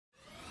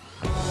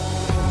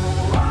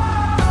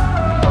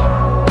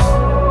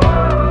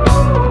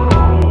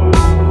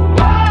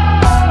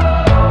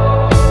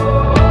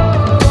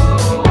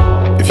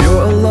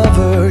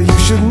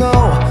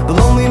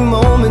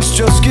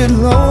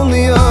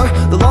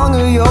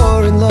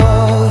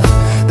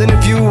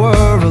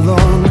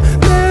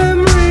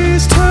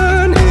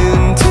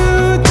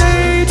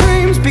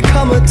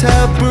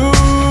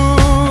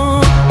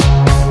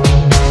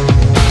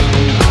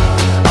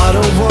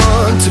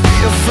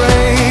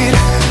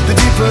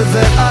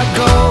everywhere that I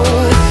go.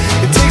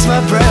 It takes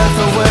my breath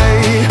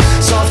away.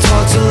 Soft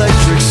hearts,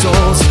 electric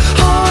souls,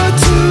 heart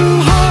to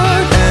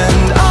heart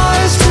and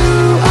eyes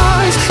to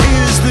eyes.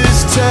 Is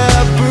this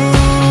taboo?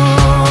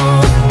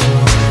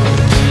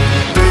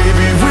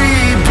 Baby,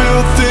 we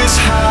built this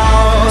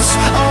house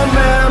on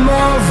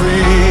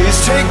memories.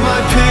 Take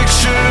my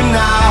picture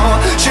now,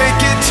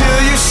 shake it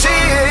till you see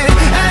it.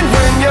 And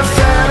when your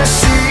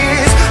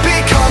fantasies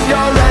become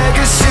your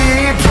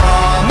legacy,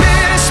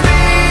 promise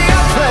me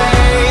a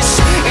place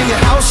in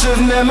your house of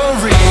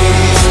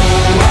memories.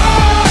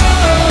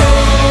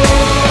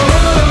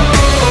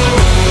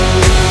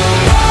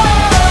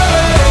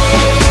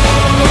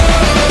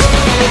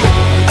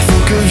 I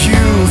think of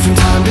you from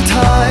time to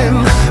time,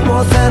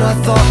 more than I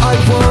thought I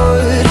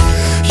would.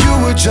 You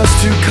were just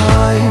too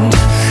kind,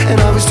 and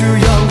I was too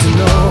young to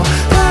know.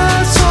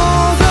 That's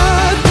all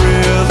that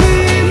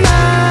really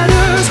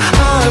matters.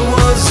 I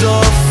was a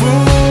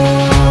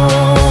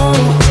fool.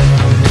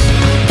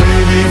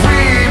 Baby, we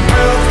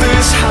built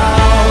this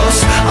house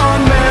on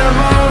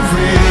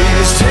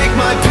memories. Take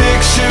my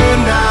picture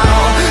now,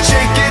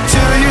 shake it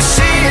till you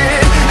see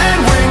it. And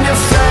when your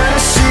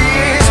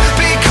fantasies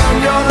become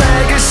your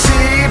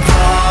legacy,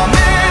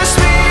 promise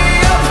me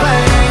a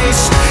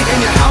place in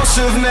your house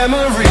of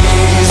memories.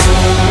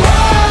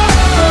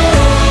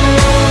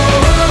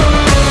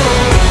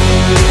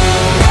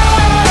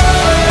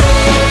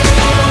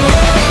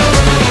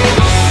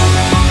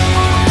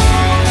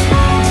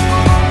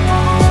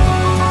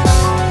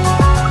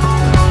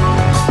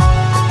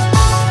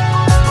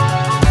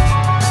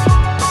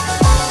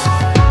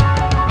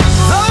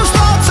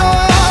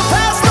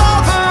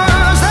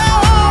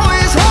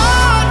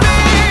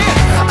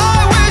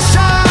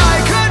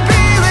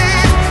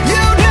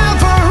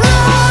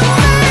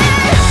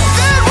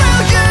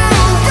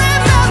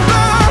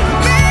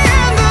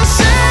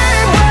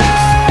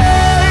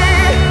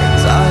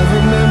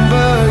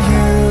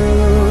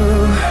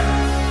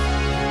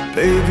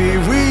 Baby,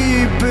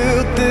 we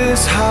built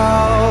this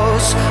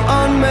house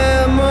on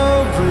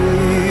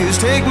memories.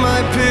 Take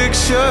my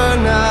picture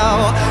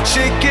now,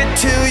 shake it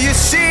till you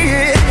see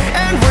it.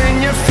 And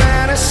when your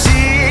fantasy